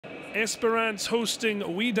Esperance hosting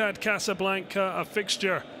Wydad Casablanca, a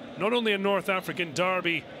fixture not only a North African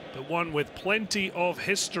derby, but one with plenty of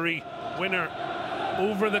history. Winner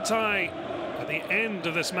over the tie at the end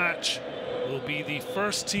of this match will be the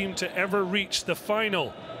first team to ever reach the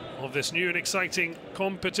final of this new and exciting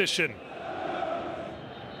competition.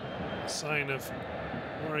 A sign of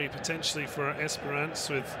worry potentially for Esperance,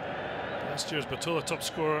 with last year's Batola top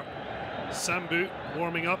scorer Sambu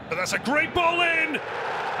warming up, but that's a great ball in,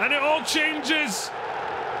 and it all changes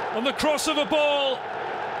on the cross of a ball.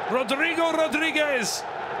 Rodrigo Rodriguez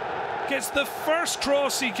gets the first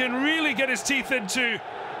cross he can really get his teeth into,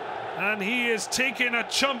 and he is taking a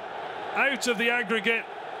chump out of the aggregate,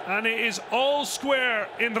 and it is all square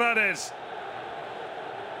in Radez.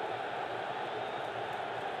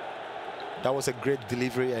 That was a great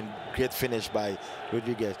delivery and great finish by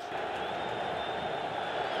Rodriguez.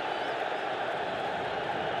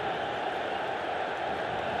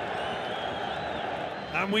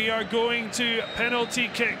 And we are going to penalty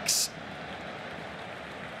kicks.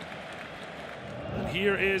 And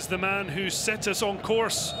here is the man who set us on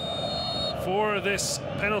course for this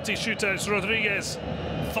penalty shootout. Rodriguez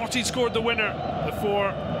thought he scored the winner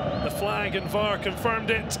before the flag and VAR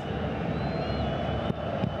confirmed it.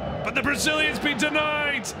 But the Brazilian's been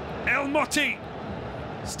denied. El Motti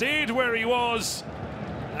stayed where he was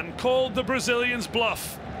and called the Brazilians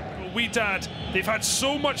bluff. Wydad, they've had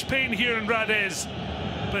so much pain here in Radez,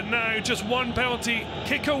 but now just one penalty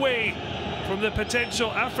kick away from the potential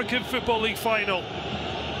African Football League final.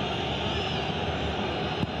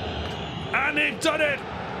 And they've done it!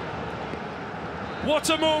 What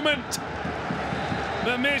a moment!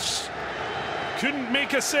 Mamish couldn't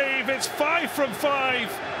make a save. It's 5 from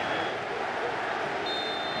 5.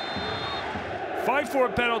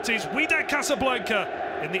 5-4 penalties. Wydad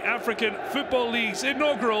Casablanca in the African Football League's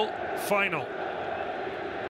inaugural final.